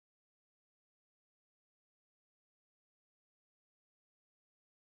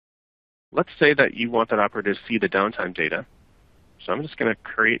let's say that you want that operator to see the downtime data. So I'm just going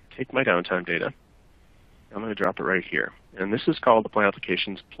to take my downtime data. I'm going to drop it right here. And this is called the Plant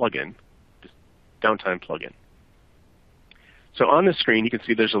Applications plugin, downtime plugin. So on the screen, you can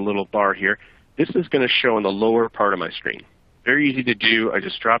see there's a little bar here. This is going to show in the lower part of my screen. Very easy to do. I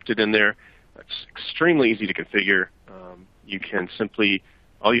just dropped it in there. It's extremely easy to configure. You can simply,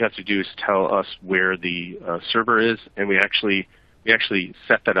 all you have to do is tell us where the server is, and we actually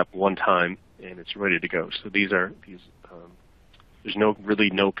set that up one time, and it's ready to go. So there's really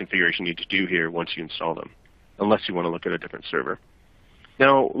no configuration you need to do here once you install them, unless you want to look at a different server.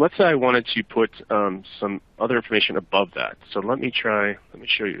 Now, let's say I wanted to put some other information above that. So let me show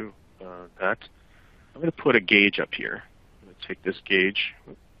you that. I'm going to put a gauge up here. I'm going to take this gauge.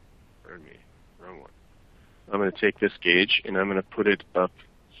 Pardon me, wrong one. I'm going to take this gauge and I'm going to put it up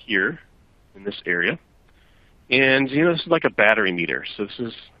here in this area. And this is like a battery meter. So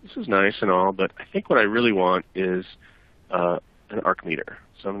this is nice and all, but I think what I really want is an arc meter.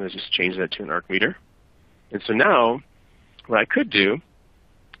 So I'm going to just change that to an arc meter. And so now, what I could do,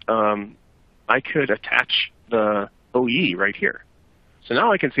 I could attach the OE right here. So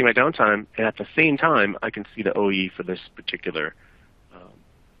now I can see my downtime, and at the same time, I can see the OE for this particular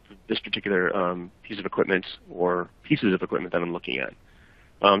piece of equipment or pieces of equipment that I'm looking at.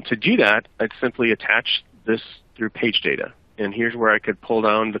 To do that, I'd simply attach this through page data. And here's where I could pull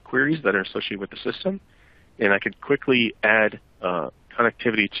down the queries that are associated with the system, and I could quickly add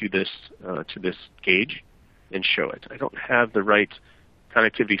connectivity to this gauge and show it. I don't have the right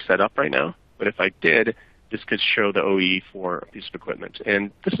connectivity set up right now, but if I did, this could show the OE for a piece of equipment.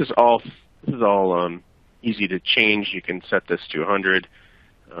 And this is all easy to change. You can set this to 100.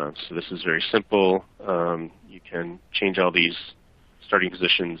 So this is very simple. You can change all these starting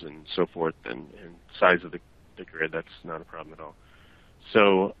positions and so forth, and size of the grid. That's not a problem at all.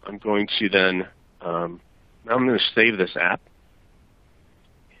 So I'm going to then, now I'm going to save this app.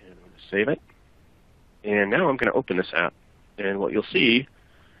 And I'm going to save it. And now I'm going to open this app. And what you'll see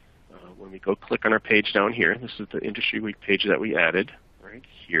when we go click on our page down here, this is the Industry Week page that we added right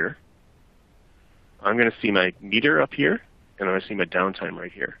here. I'm going to see my meter up here, and I'm going to see my downtime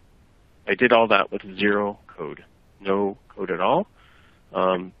right here. I did all that with zero code, no code at all,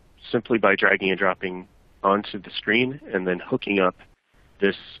 simply by dragging and dropping onto the screen and then hooking up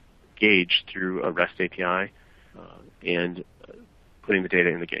this gauge through a REST API and putting the data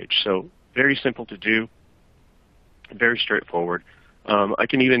in the gauge. So very simple to do, very straightforward. I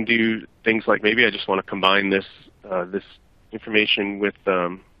can even do things like maybe I just want to combine this this information with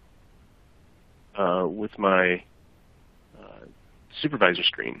my supervisor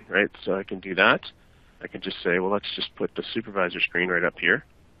screen, right? So I can do that. I can just say, well, let's just put the supervisor screen right up here.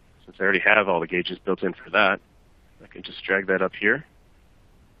 Since I already have all the gauges built in for that, I can just drag that up here.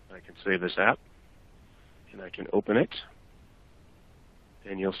 I can save this app, and I can open it.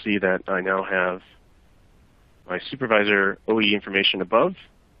 And you'll see that I now have my supervisor OE information above,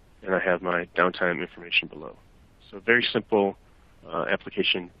 and I have my downtime information below. So very simple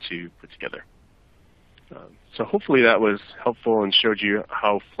application to put together. So hopefully that was helpful and showed you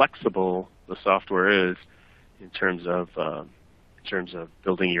how flexible the software is in terms of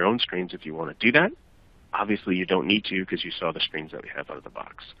building your own screens if you want to do that. Obviously you don't need to because you saw the screens that we have out of the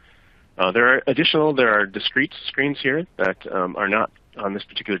box. There are discrete screens here that are not on this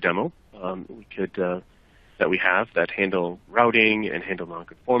particular demo. That we have that handle routing and handle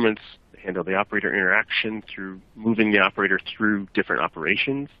nonconformance, handle the operator interaction through moving the operator through different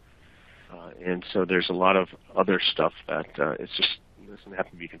operations. And so there's a lot of other stuff that it just doesn't have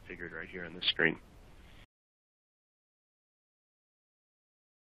to be configured right here on the screen.